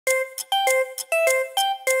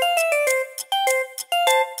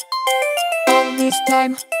this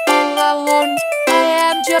time, all alone. I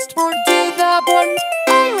am just bored to the bone.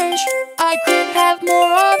 I wish I could have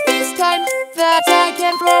more of this time that I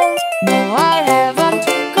can throw. No, I haven't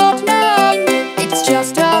got none. It's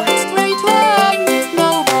just a straight line.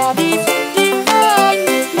 Nobody's divine,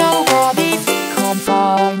 nobody's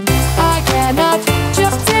confined. I cannot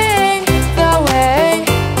just say the way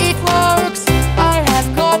it works. I have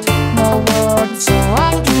got no words, so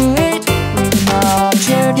I'll do it without.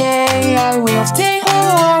 Today I will stay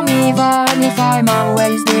home even if I'm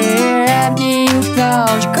always there. And if the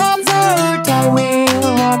urge comes out, I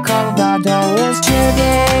will walk out the doors.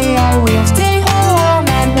 Today I will stay home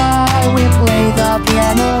and I will play the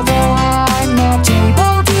piano, though I'm not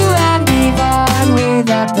able to. And even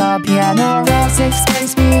without the piano, the safe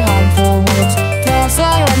space behind four walls, the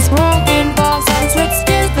silence broken bars and sweat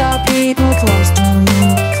scares the people close to you.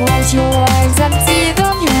 Close your eyes and see the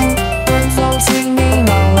view. Birds all singing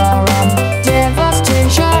all around.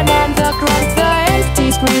 Devastation and the crowd, the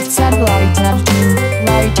empty streets and lightened too.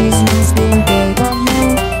 Light is used in pay-per-view.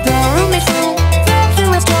 The room is full, the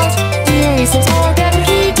view is dark. The ace is more than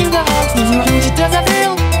heat in the heart. You it does a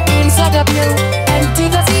thrill inside of you. Empty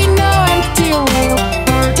the scene now, empty your will.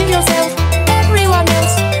 Hurting yourself, everyone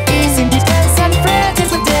else is in distress and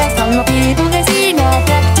threatened with death. All the people they see not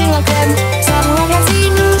acting like them. Someone has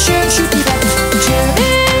seen who should be them.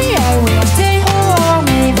 Today I will stay home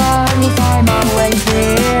even if I'm always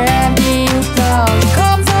there. And if the urge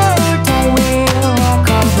comes out, I will walk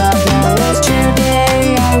out the doors.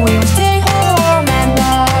 Today I will stay home and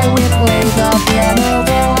I will play the piano,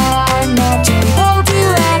 though I'm not able to.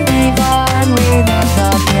 And even without the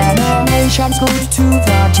piano, nations glued to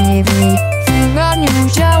the TV. Thing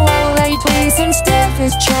unusual lately since death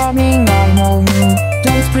is charming, I know you.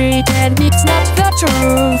 Don't pretend it's not the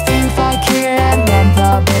truth. If I care and am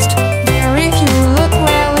the best, there if you look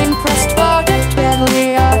well impressed, but act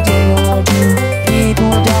badly a day or two.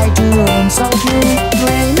 People die to insult you.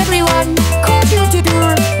 Blame everyone, call you to do.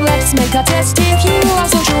 Let's make a test if you are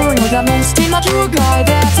so sure you're the most immature guy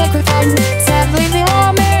that I could find. Sadly there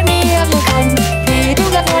are many of your kind. People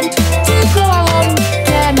that want to go alone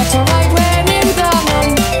cannot survive when in the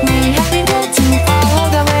unknown. We have been told to follow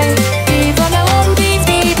the way. Even alone these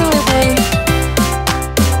people will play.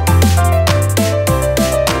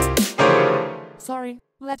 Sorry,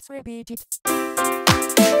 let's repeat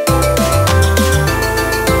it.